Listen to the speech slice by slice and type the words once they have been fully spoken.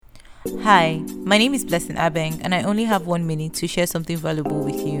Hi, my name is Blessing Abeng, and I only have 1 minute to share something valuable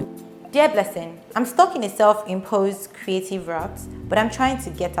with you. Dear Blessing, I'm stuck in a self imposed creative rut, but I'm trying to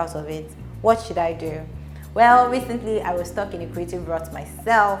get out of it. What should I do? Well, recently I was stuck in a creative rut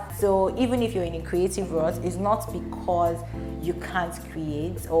myself. So, even if you're in a creative rut, it's not because you can't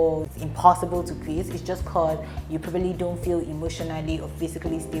create or it's impossible to create, it's just because you probably don't feel emotionally or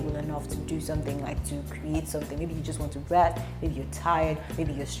physically stable enough to do something like to create something. Maybe you just want to rest, maybe you're tired,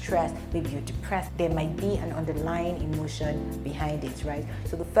 maybe you're stressed, maybe you're depressed. There might be an underlying emotion behind it, right?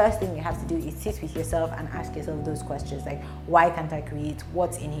 So the first thing you have to do is sit with yourself and ask yourself those questions like, why can't I create?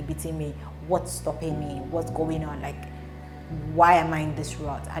 What's inhibiting me? What's stopping me? What's going on? Like, why am I in this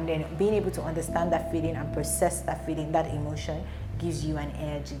rut? And then being able to understand that feeling and process that feeling, that emotion, gives you an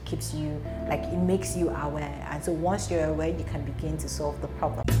edge. It keeps you, like, it makes you aware. And so once you're aware, you can begin to solve the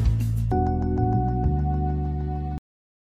problem.